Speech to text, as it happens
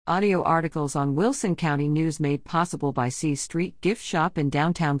Audio articles on Wilson County News made possible by C Street Gift Shop in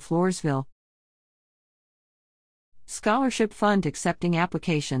downtown Floresville. Scholarship Fund accepting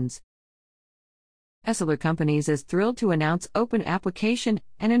applications. Esseler Companies is thrilled to announce open application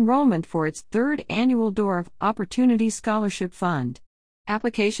and enrollment for its third annual Door of Opportunity Scholarship Fund.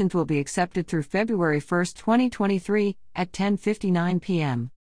 Applications will be accepted through February 1, 2023, at 10:59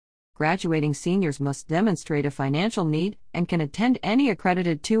 p.m. Graduating seniors must demonstrate a financial need and can attend any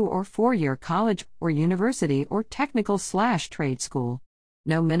accredited 2- or 4-year college or university or technical/trade school.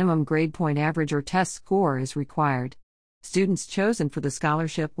 No minimum grade point average or test score is required. Students chosen for the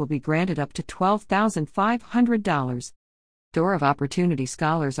scholarship will be granted up to $12,500. Door of Opportunity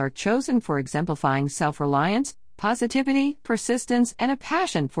scholars are chosen for exemplifying self-reliance, positivity, persistence, and a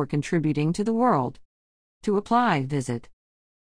passion for contributing to the world. To apply, visit